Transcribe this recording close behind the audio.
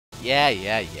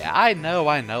Yeah, I know,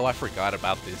 I forgot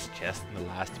about this chest in the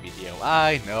last video.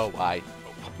 I know.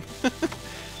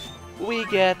 We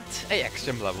get a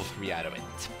extra level 3 out of it.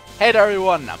 Hey there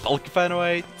everyone, I'm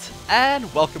LIoyd,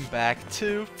 and welcome back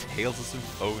to Tales of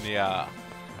Symphonia.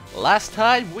 Last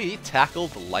time we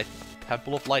tackled the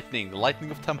Temple of Lightning, the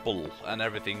Lightning of Temple, and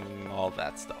everything, all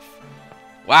that stuff.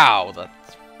 Wow,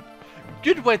 that's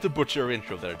good way to butcher your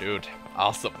intro there, dude.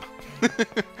 Awesome.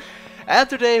 And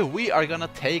today we are gonna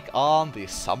take on the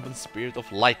Summoned Spirit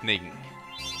of Lightning,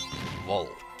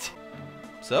 Volt.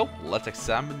 So, let's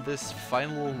examine this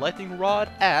final lightning rod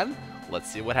and let's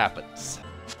see what happens.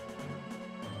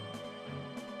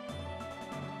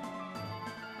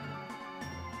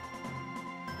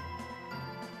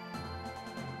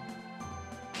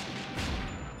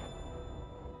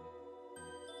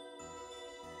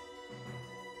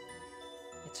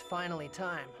 It's finally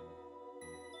time.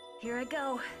 Here I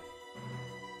go.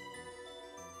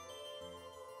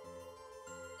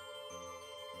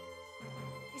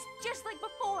 It's just like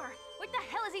before! What the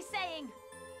hell is he saying?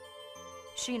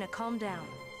 Sheena, calm down.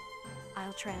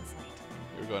 I'll translate.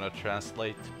 You're gonna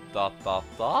translate ...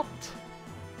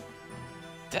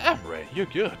 Damn, Raine, you're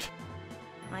good.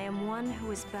 I am one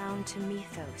who is bound to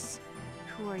Mythos.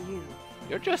 Who are you?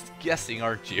 You're just guessing,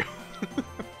 aren't you?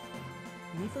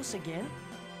 Mythos again?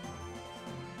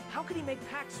 How could he make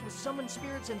pacts with summoned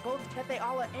spirits in both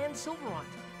Tepe-Ala and Silverant?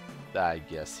 I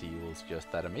guess he was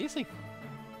just that amazing.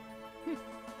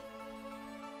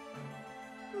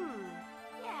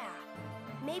 Yeah.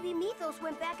 Maybe Mythos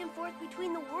went back and forth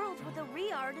between the worlds with a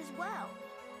Reard as well.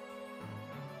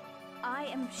 I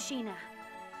am Sheena.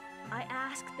 I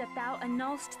ask that thou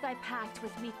annulst thy pact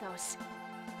with Mythos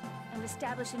and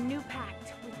establish a new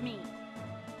pact with me.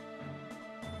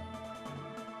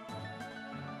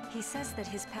 He says that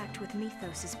his pact with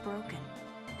Mythos is broken,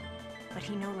 but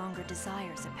he no longer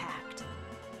desires a pact.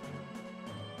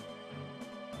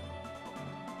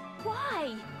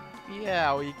 Why?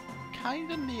 Yeah, we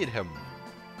kinda need him.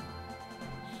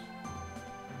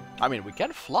 I mean, we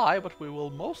can fly, but we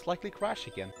will most likely crash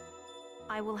again.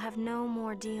 I will have no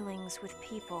more dealings with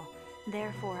people,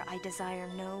 therefore I desire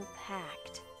no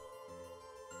pact.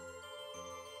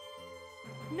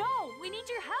 No, we need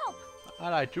your help!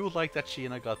 And I do like that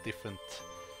Sheena got different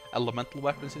elemental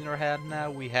weapons in her hand now.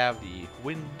 We have the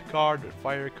wind card, the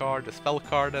fire card, the spell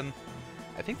card, and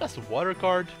I think that's the water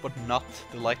card, but not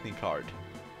the lightning card.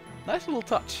 Nice little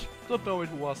touch. Don't know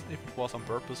if it was on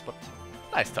purpose, but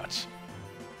nice touch.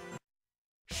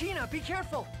 Sheena, be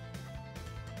careful!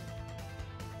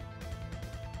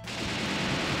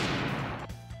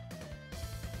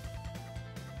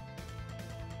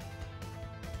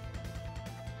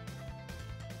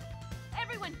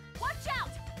 Everyone, watch out!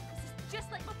 This is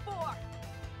just like before!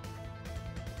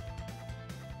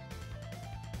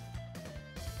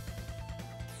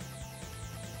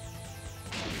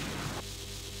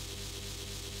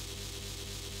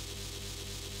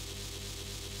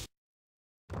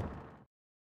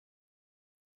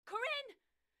 Corrine!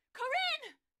 Corrine!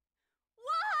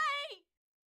 Why?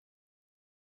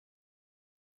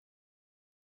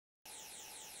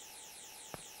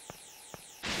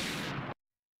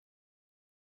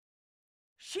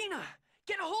 Sheena,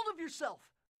 get a hold of yourself!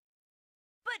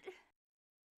 But...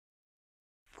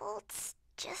 Volt's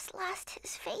just lost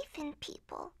his faith in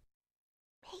people.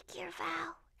 Make your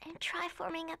vow and try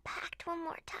forming a pact one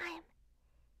more time.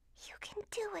 You can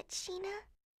do it, Sheena.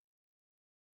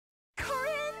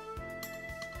 Corrine!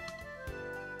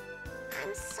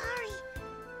 I'm sorry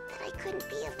that I couldn't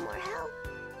be of more help.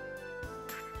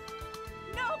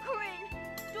 No, Corrine!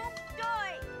 Don't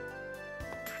die!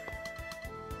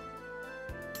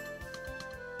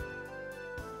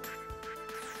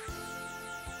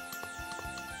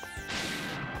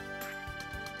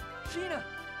 Sheena,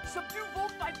 subdue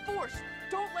Volt by force!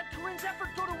 Don't let Corrine's effort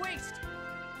go to waste!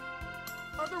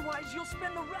 Otherwise, you'll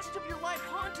spend the rest of your life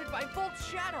haunted by Volt's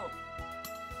shadow!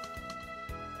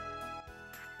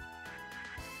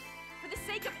 For the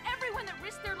sake of everyone that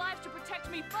risked their lives to protect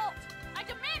me, Volt, I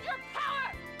demand your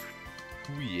power!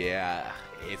 Ooh, yeah,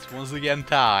 it's once again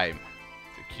time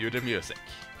to cue the music.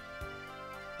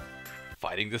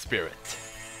 Fighting the spirit.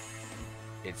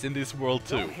 It's in this world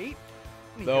too. Don't hate.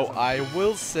 Though I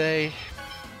will say,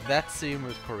 that scene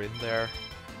with Corrine there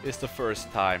is the first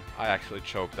time I actually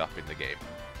choked up in the game.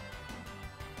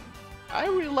 I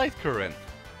really liked Corrine,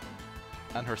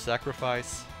 and her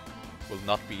sacrifice will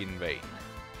not be in vain.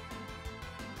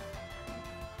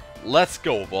 Let's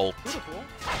go, Volt. Beautiful.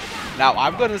 Now,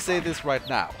 I'm gonna say this right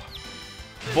now.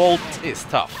 Volt is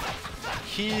tough.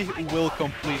 He will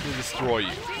completely destroy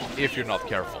you if you're not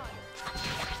careful.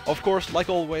 Of course, like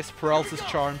always, Paralysis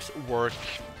charms work,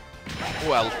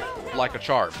 well, like a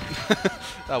charm.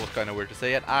 That was kind of weird to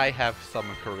say, and I have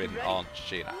summoned Corrine on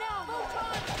Sheena.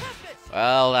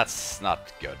 Well, that's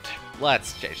not good.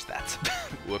 Let's change that.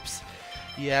 Whoops.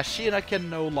 Yeah, Sheena can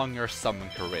no longer summon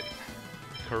Corrine.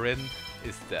 Corrine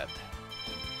is dead.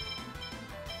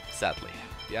 Sadly.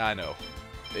 Yeah, I know.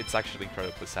 It's actually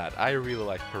incredibly sad. I really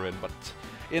like Corrine, but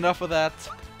enough of that.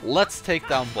 Let's take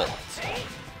down Bolt.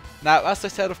 Now, as I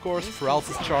said, of course,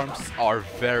 Paralysis charms are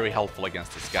very helpful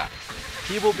against this guy.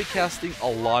 He will be casting a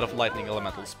lot of lightning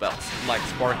elemental spells, like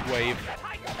Spark Wave,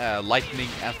 Lightning,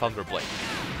 and Thunderblade.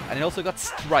 And he also got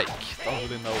Strike. Don't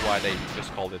really know why they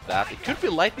just called it that. It could be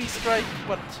Lightning Strike,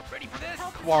 but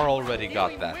Quar already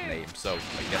got that name, so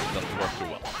I guess it doesn't work too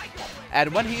well.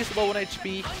 And when he is low on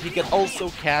HP, he can also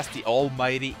cast the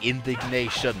almighty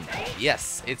Indignation.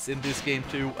 Yes, it's in this game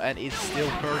too, and it still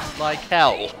hurts like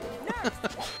hell.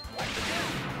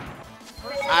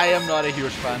 I am not a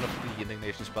huge fan of the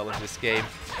Indignation spell in this game.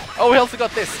 Oh, he also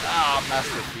got this! Ah,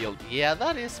 Master Field. Yeah,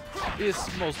 that is his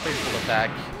most painful attack,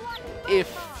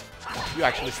 if you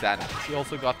actually stand it. He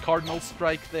also got Cardinal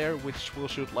Strike there, which will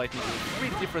shoot lightning in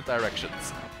 3 different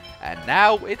directions. And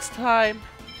now it's time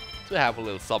to have a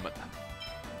little summon.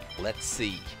 Let's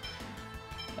see.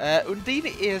 Undine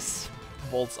is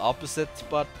Volt's opposite,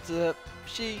 but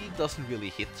she doesn't really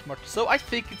hit much. So I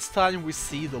think it's time we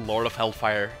see the Lord of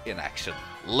Hellfire in action.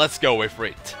 Let's go,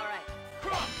 Ifrit. I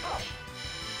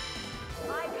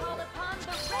call upon the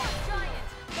Red Giant,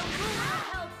 the ruler of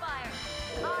Hellfire.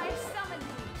 I summon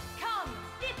thee. Come,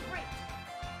 Ifrit.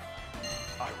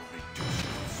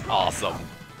 Awesome.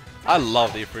 I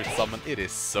love the Ifrit summon. It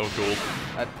is so cool.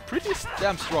 And pretty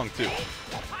damn strong too.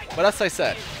 But as I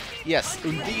said, yes,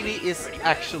 Undine is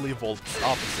actually Volt's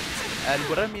opposite. And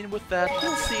what I mean with that,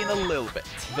 we'll see in a little bit.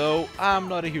 Though, I'm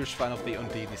not a huge fan of the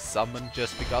Undine summon,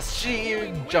 just because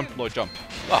she... Jump, LIoyd, jump.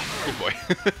 Ah, good boy.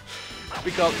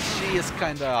 Because she is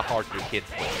kinda hard to hit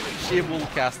with. She will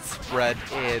cast Spread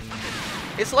in...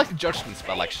 It's like a Judgment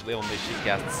spell actually, only she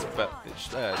casts Spread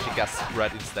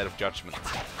instead of Judgment.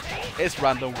 It's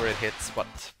random where it hits,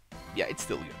 but yeah, it's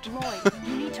still good. LIoyd,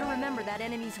 you need to remember that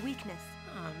enemy's weakness.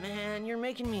 Oh man, you're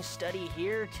making me study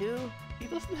here too? He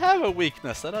doesn't have a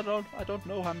weakness, and I don't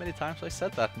know how many times I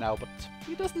said that now, but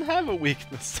he doesn't have a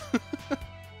weakness.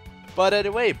 But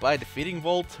anyway, by defeating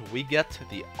Volt, we get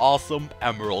the awesome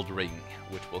Emerald Ring,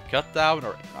 which will cut down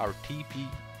our TP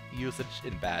usage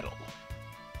in battle.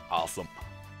 Awesome.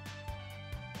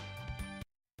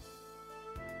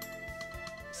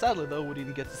 Sadly though, we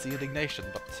didn't get to see Indignation,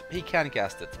 but he can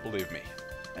cast it, believe me.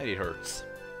 And it hurts.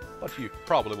 But you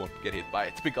probably won't get hit by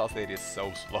it, because it is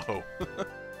so slow.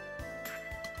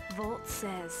 Volt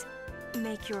says,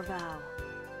 make your vow.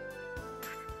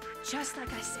 Just like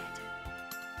I said.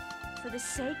 For the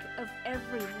sake of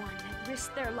everyone that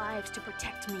risked their lives to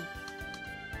protect me.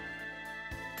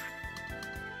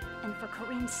 And for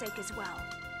Corrine's sake as well.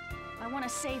 I want to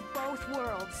save both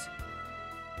worlds.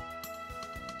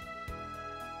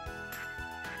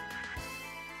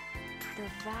 The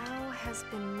vow has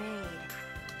been made.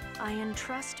 I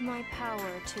entrust my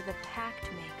power to the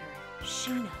Pact Maker,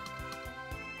 Sheena.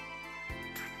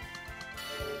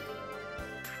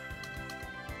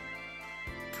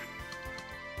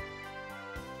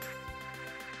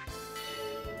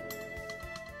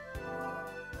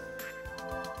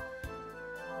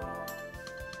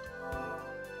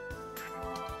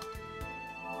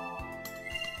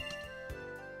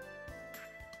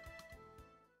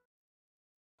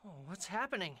 What's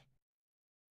happening?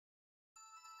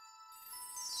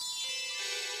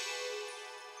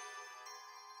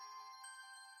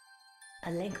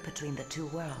 A link between the two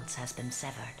worlds has been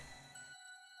severed.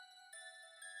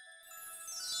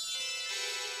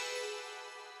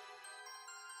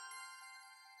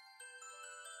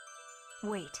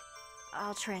 Wait,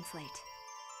 I'll translate.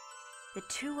 The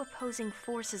 2 opposing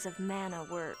forces of mana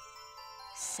were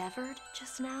severed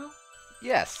just now?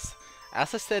 Yes,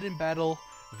 as I said in battle,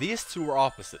 these 2 are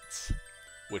opposites,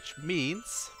 which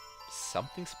means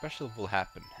something special will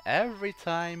happen every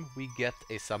time we get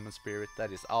a summon spirit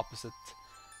that is opposite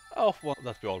of one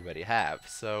that we already have.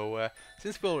 So,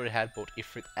 since we already had both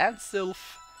Ifrit and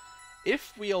Sylph,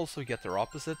 if we also get their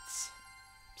opposites,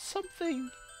 something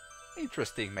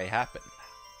interesting may happen.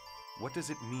 What does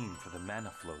it mean for the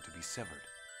mana flow to be severed?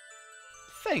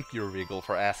 Thank you, Regal,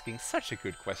 for asking such a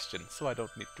good question, so I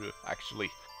don't need to actually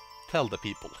tell the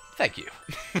people. Thank you.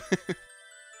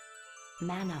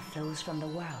 Mana flows from the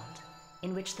world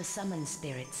in which the summoned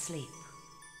spirits sleep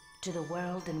to the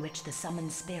world in which the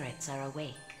summoned spirits are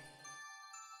awake.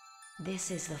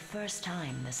 This is the first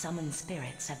time the summoned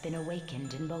spirits have been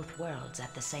awakened in both worlds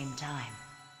at the same time.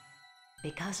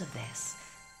 Because of this,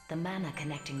 the mana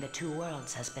connecting the two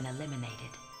worlds has been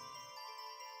eliminated.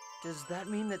 Does that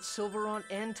mean that Silverant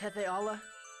and Tethe'alla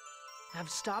have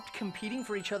stopped competing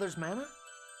for each other's mana?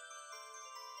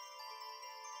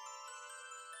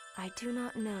 I do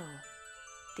not know.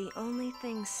 The only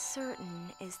thing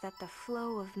certain is that the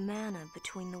flow of mana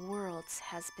between the worlds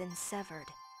has been severed.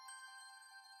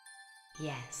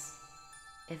 Yes.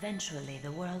 Eventually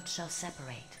the worlds shall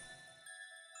separate.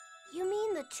 You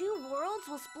mean the two worlds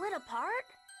will split apart?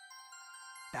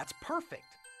 That's perfect.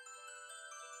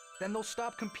 Then they'll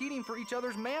stop competing for each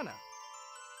other's mana.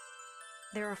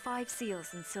 There are 5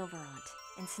 seals in Silverant,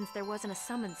 and since there wasn't a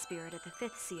summoned spirit at the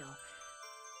 5th seal,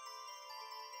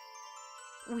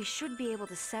 we should be able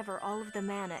to sever all of the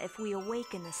mana if we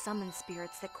awaken the summoned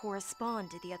spirits that correspond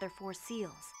to the other 4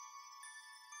 seals.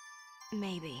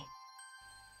 Maybe.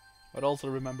 But also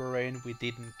remember, Raine, we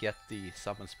didn't get the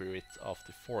summon spirit of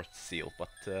the 4th seal, but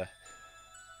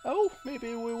oh,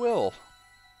 maybe we will.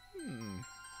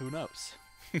 Who knows?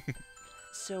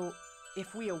 So,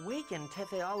 if we awaken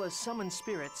Tethe'alla's summoned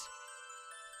spirits,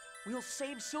 we'll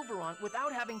save Silverant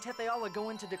without having Tethe'alla go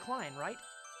into decline, right?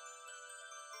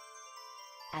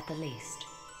 At the least,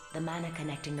 the mana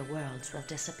connecting the worlds will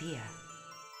disappear,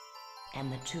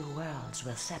 and the two worlds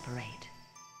will separate.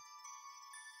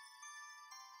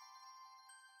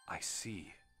 I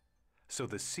see. So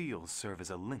the seals serve as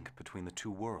a link between the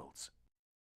two worlds.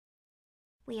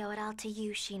 We owe it all to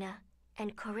you, Sheena,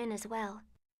 and Corrine as well.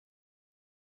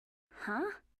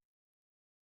 Huh?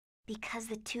 Because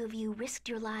the two of you risked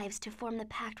your lives to form the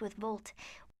pact with Volt,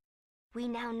 we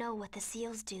now know what the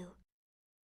seals do.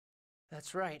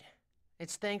 That's right.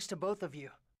 It's thanks to both of you.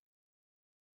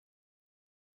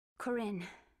 Corrine,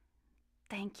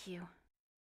 thank you.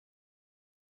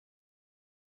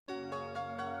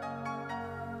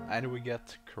 And we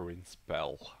get Corrine's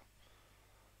bell.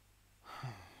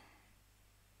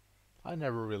 I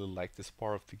never really liked this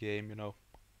part of the game, you know.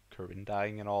 Corrine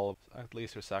dying and all. At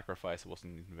least her sacrifice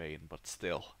wasn't in vain, but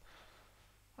still.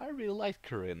 I really liked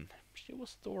Corrine. She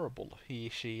was adorable.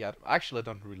 She, actually I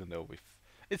don't really know if...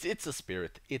 It's a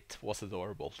spirit. It was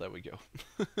adorable. There we go.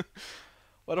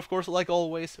 But of course, like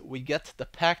always, we get the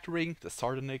Pact Ring, the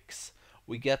Sardonyx.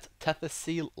 We get Tether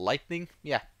Seal Lightning.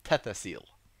 Yeah, Tether Seal.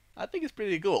 I think it's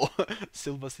pretty cool.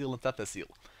 Silver Seal and Tether Seal.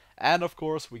 And of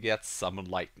course we get Summon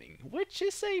Lightning, which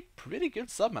is a pretty good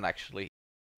summon actually.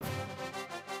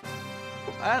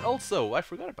 And also, I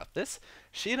forgot about this,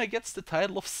 Sheena gets the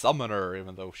title of Summoner,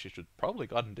 even though she should probably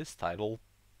gotten this title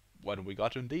when we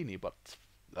got Undini, but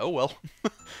oh well.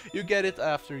 You get it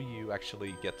after you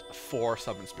actually get 4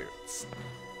 Summon Spirits.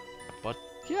 But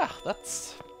yeah,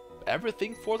 that's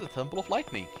everything for the Temple of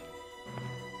Lightning.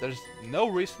 There's no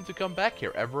reason to come back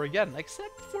here ever again,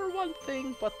 except for one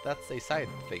thing, but that's a side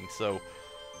thing. So,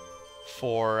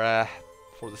 for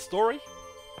the story,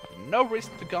 no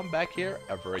reason to come back here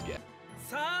ever again.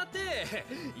 さて、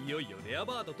いよいよレア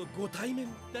バードとご対面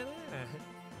だな。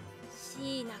シ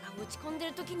ーナが落ち込んで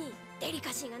る時にデリ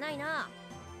カシーがないな。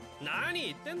何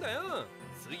言ってんだよ。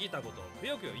過ぎたことをく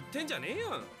よくよ言ってんじゃねえ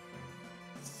よ。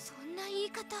そんな言い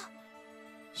方。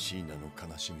シーナの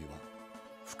悲しみは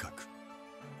深く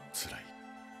辛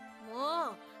い。も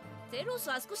うゼロス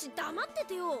は少し黙って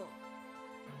てよ。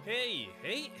へい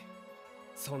へい。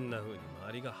そんな風に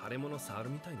周りが腫れ物触る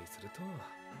みたいにすると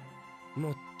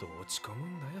もっと落ち込む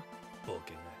んだよ、冒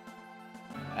険が。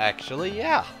Actually,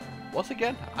 yeah. Once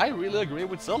again, I really agree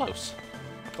with Zelos.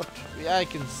 But yeah, I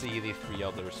can see the 3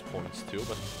 others' points too,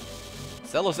 but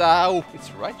Zelos, ow, it's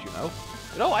right, you know.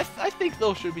 You know, I think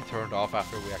those should be turned off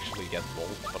after we actually get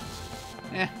Volt,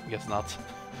 but guess not.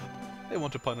 They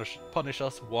want to punish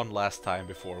us one last time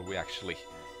before we actually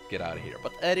get out of here.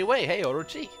 But anyway, hey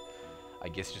Orochi, I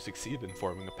guess you succeeded in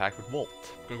forming a pact with Volt.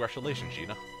 Congratulations,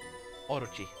 Sheena.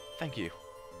 Orochi, thank you.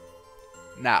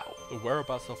 Now, the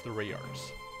whereabouts of the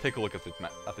Rayards. Take a look at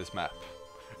this map.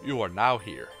 You are now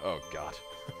here. Oh god.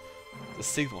 The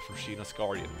signal from Sheena's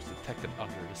Guardian was detected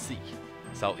under the sea,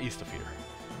 southeast of here.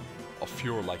 A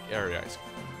fjord-like area is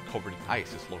covered in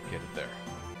ice is located there.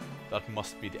 That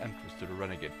must be the entrance to the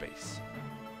Renegade base.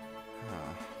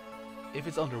 If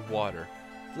it's underwater,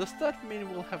 does that mean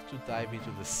we'll have to dive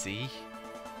into the sea?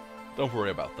 Don't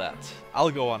worry about that.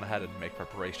 I'll go on ahead and make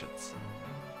preparations.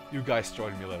 You guys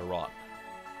join me later on.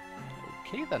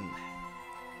 Okay then.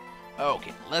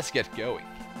 Okay, let's get going.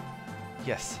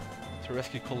 Yes, to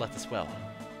rescue Colette as well.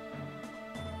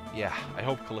 Yeah, I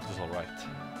hope Colette is alright.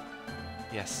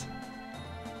 Yes.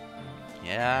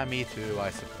 Yeah, me too,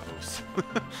 I suppose.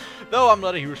 Though I'm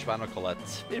not a huge fan of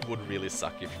Colette, it would really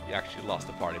suck if you actually lost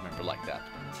a party member like that.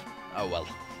 But, oh well.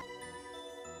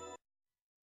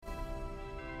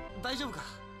 大丈夫か？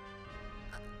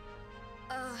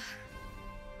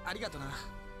ありがとな。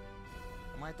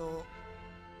お前と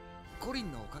コリ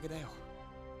ンのおかげだよ。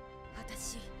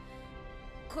私、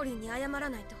コリンに謝ら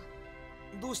ないと。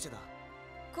どうしてだ？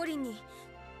コリンに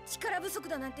力不足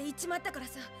だなんて言っちまったから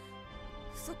さ。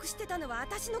不足してたのは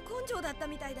私の根性だった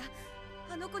みたいだ。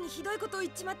あの子にひどいことを言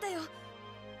っちまったよ。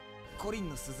コリン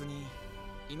の鈴に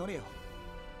祈れよ。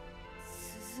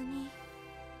鈴に？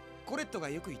コレットが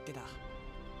よく言ってた。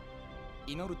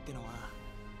祈るってのは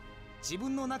自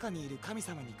分の中にいる神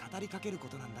様に語りかけるこ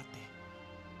となんだって。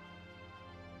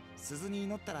鈴に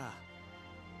祈ったら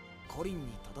コリン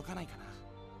に届かないかな。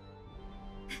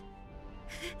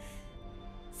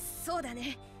そうだ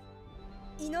ね。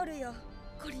祈るよ、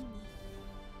コリンに。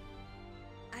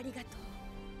ありがとう。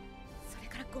それ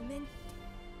からごめん。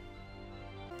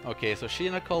Okay, so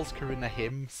Sheena calls Corrine a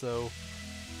him, so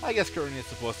I guess Corrine is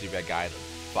supposed to be a guy then.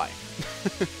 Fine.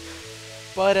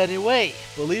 But anyway,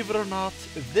 believe it or not,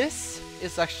 this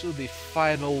is actually the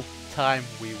final time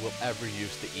we will ever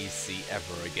use the EC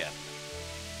ever again.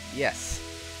 Yes,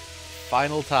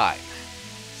 final time.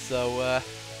 So,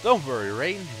 don't worry,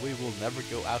 Raine, we will never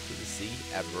go out to the sea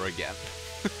ever again.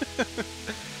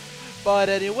 But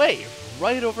anyway,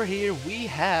 right over here we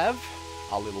have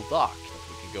a little dock that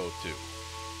we can go to.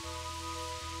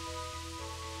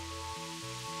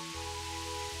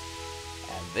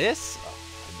 And this,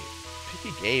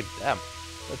 pretty game, damn.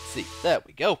 Let's see, there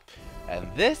we go. And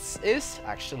this is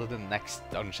actually the next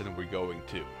dungeon we're going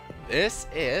to. This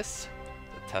is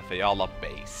the Tefeala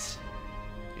base.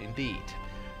 Indeed.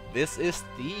 This is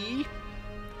the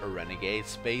renegade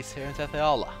space here in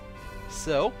Tefeala.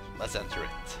 So, let's enter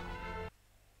it.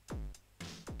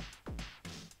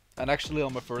 And actually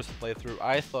on my first playthrough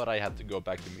I thought I had to go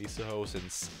back to Mizuho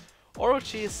since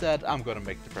Orochi said I'm gonna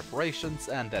make the preparations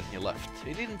and then he left.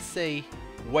 He didn't say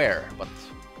where, but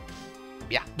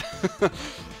yeah.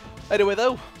 Anyway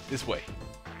though, this way.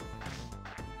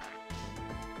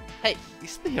 Hey,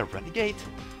 isn't he a renegade?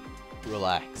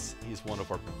 Relax, he's one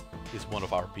of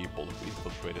our people who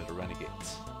infiltrated the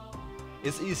renegades.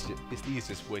 It's the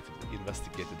easiest way to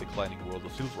investigate the declining world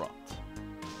of Silverant.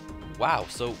 Wow,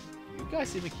 so you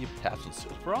guys even keep tabs on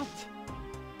Silverant?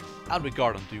 I'll be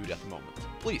guard on duty at the moment.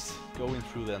 Please, go in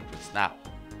through the entrance now.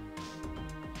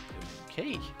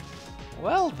 Okay,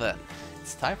 well then,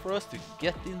 it's time for us to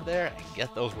get in there and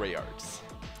get those Rayards.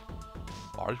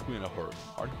 Aren't we in a hurry?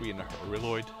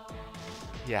 LIoyd?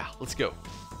 Yeah, let's go.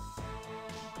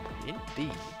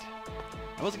 Indeed.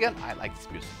 And once again, I like this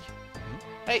music.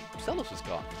 Hey, Zelos is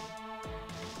gone.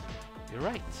 You're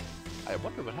right. I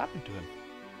wonder what happened to him.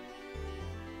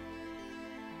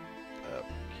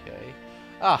 Okay.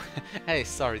 Ah, hey,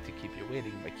 sorry to keep you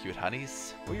waiting, my cute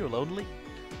honeys. Were you lonely?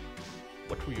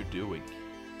 What were you doing?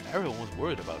 Everyone was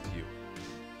worried about you.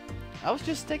 I was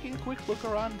just taking a quick look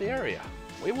around the area.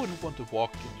 We wouldn't want to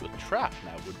walk into a trap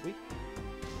now, would we?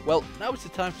 Well, now is the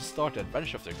time to start the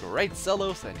adventure of the great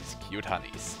Zelos and his cute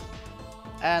honeys.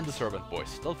 And the servant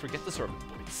boys. Don't forget the servant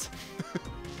boys.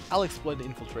 I'll explain the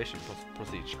infiltration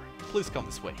procedure. Please come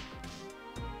this way.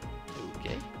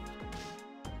 Okay.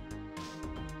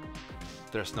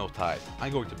 There's no time.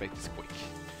 I'm going to make this quick.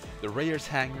 The Rayard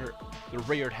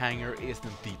hangar is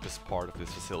the deepest part of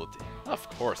this facility. Of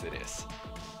course it is.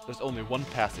 There's only one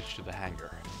passage to the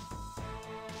hangar.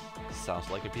 Sounds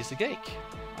like a piece of cake.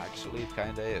 Actually, it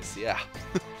kinda is, yeah.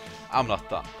 I'm not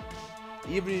done.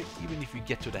 Even if you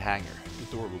get to the hangar,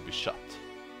 the door will be shut.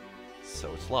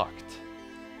 So it's locked.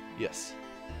 Yes.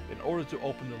 In order to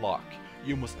open the lock,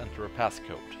 you must enter a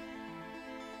passcode.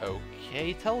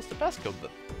 Okay, tell us the passcode then.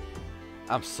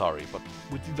 I'm sorry, but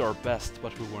we did our best,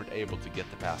 but we weren't able to get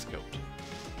the passcode.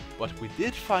 But we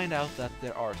did find out that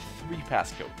there are 3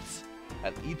 passcodes,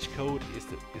 and each code is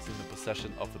in the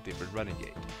possession of a different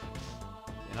renegade.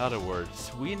 In other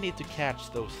words, we need to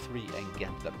catch those 3 and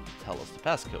get them to tell us the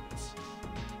passcodes.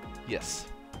 Yes,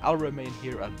 I'll remain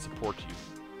here and support you.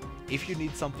 If you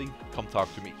need something, come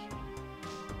talk to me.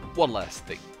 One last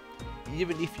thing.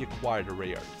 Even if you acquire the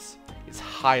Rayards, it's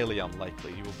highly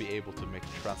unlikely you will be able to make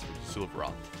the transfer to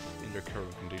Silverant in their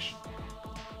current condition.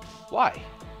 Why?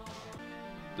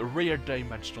 The Rayard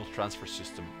dimensional transfer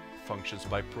system functions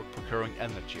by procuring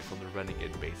energy from the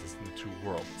renegade bases in the 2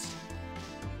 worlds.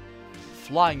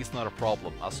 Flying is not a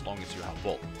problem as long as you have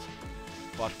Volt,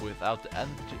 but without the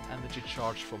energy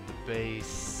charge from the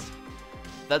base...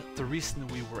 That's the reason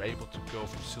we were able to go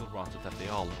from Silverant to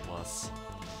Tefeala was...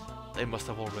 They must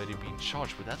have already been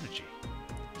charged with energy.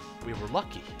 we were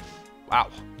lucky. Wow,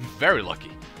 very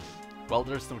lucky. Well,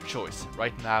 there's no choice.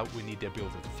 Right now, we need the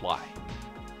ability to fly.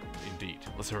 Indeed,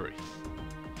 let's hurry.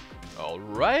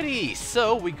 Alrighty,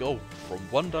 so we go from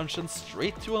one dungeon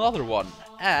straight to another one.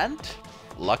 And,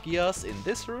 lucky us, in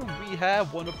this room we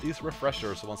have one of these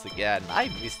refreshers once again. I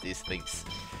miss these things.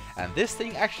 And this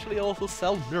thing actually also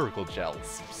sells miracle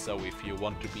gels. So if you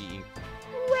want to be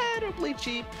incredibly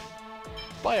cheap,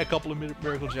 buy a couple of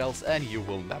miracle gels and you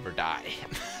will never die.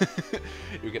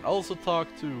 You can also talk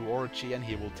to Orochi and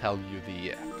he will tell you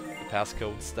the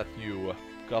passcodes that you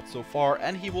got so far,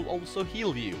 and he will also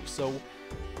heal you. So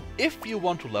if you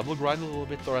want to level grind a little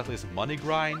bit, or at least money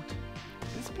grind,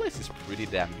 this place is pretty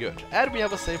damn good. And we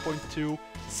have a save point too,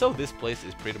 so this place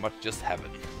is pretty much just heaven.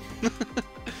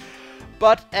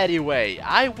 But anyway,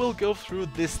 I will go through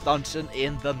this dungeon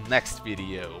in the next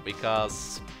video,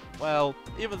 because, well,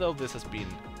 even though this has been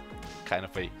kind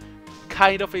of a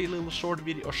little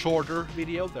shorter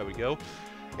video, there we go,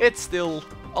 it's still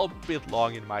a bit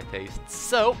long in my taste,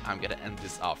 so I'm gonna end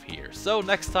this off here. So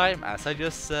next time, as I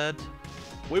just said,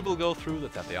 we will go through the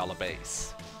Tatiala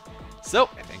base. So,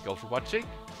 I thank you all for watching,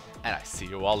 and I see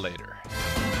you all later.